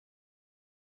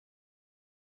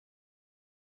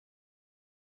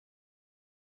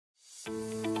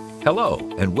Hello,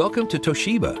 and welcome to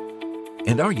Toshiba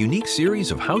and our unique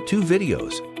series of how-to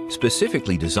videos,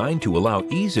 specifically designed to allow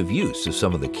ease of use of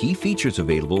some of the key features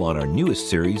available on our newest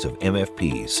series of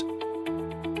MFPs.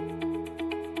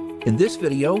 In this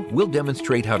video, we'll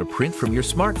demonstrate how to print from your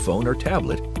smartphone or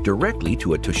tablet directly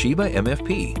to a Toshiba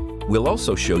MFP. We'll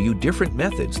also show you different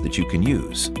methods that you can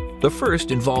use. The first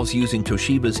involves using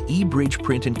Toshiba's eBridge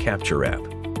Print and Capture app.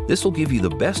 This will give you the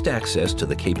best access to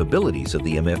the capabilities of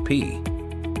the MFP.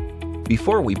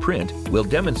 Before we print, we'll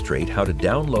demonstrate how to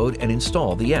download and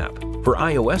install the app. For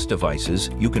iOS devices,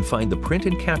 you can find the Print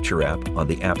and Capture app on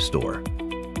the App Store.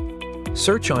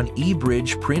 Search on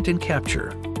eBridge Print and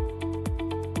Capture.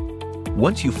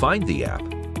 Once you find the app,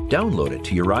 download it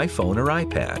to your iPhone or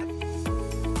iPad.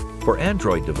 For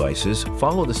Android devices,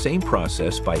 follow the same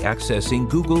process by accessing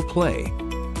Google Play.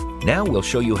 Now we'll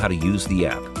show you how to use the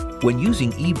app. When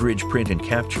using eBridge Print and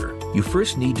Capture, you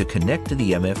first need to connect to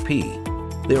the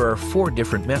MFP. There are 4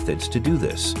 different methods to do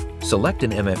this. Select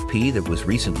an MFP that was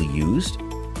recently used,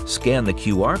 scan the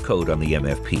QR code on the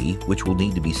MFP, which will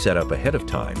need to be set up ahead of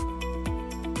time,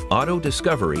 auto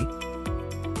discovery,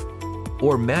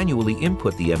 or manually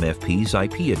input the MFP's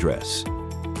IP address.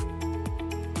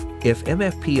 If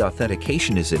MFP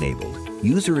authentication is enabled,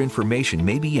 user information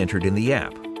may be entered in the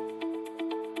app.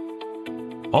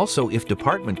 Also, if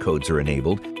department codes are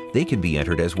enabled, they can be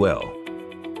entered as well.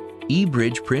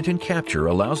 eBridge Print and Capture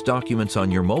allows documents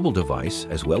on your mobile device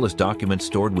as well as documents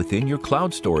stored within your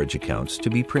cloud storage accounts to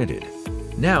be printed.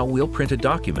 Now we'll print a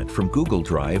document from Google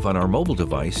Drive on our mobile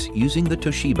device using the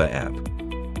Toshiba app.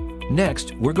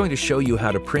 Next, we're going to show you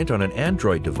how to print on an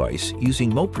Android device using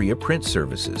Copier print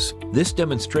services. This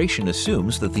demonstration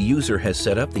assumes that the user has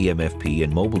set up the MFP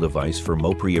and mobile device for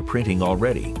Copier printing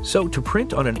already. So to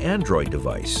print on an Android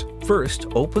device, first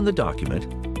open the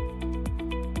document,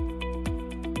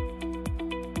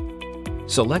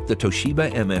 select the Toshiba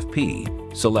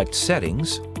MFP, select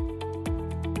Settings,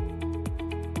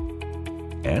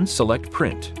 and select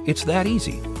Print. It's that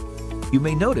easy. You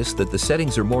may notice that the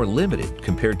settings are more limited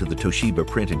compared to the Toshiba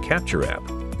Print and Capture app.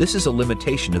 This is a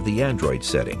limitation of the Android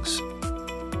settings.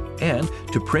 And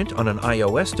to print on an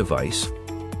iOS device,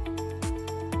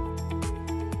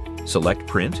 select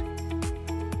Print,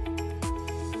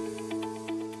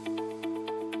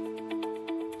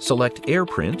 select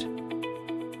AirPrint,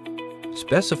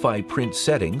 specify print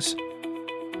settings,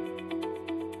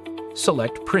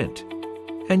 select Print,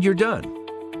 and you're done.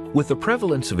 With the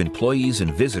prevalence of employees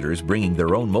and visitors bringing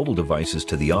their own mobile devices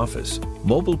to the office,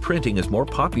 mobile printing is more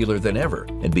popular than ever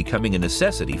and becoming a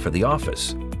necessity for the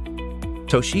office.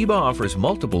 Toshiba offers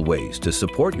multiple ways to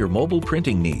support your mobile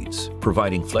printing needs,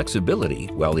 providing flexibility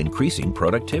while increasing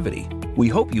productivity. We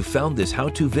hope you found this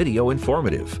how-to video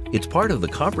informative. It's part of the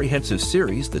comprehensive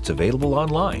series that's available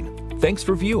online. Thanks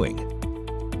for viewing.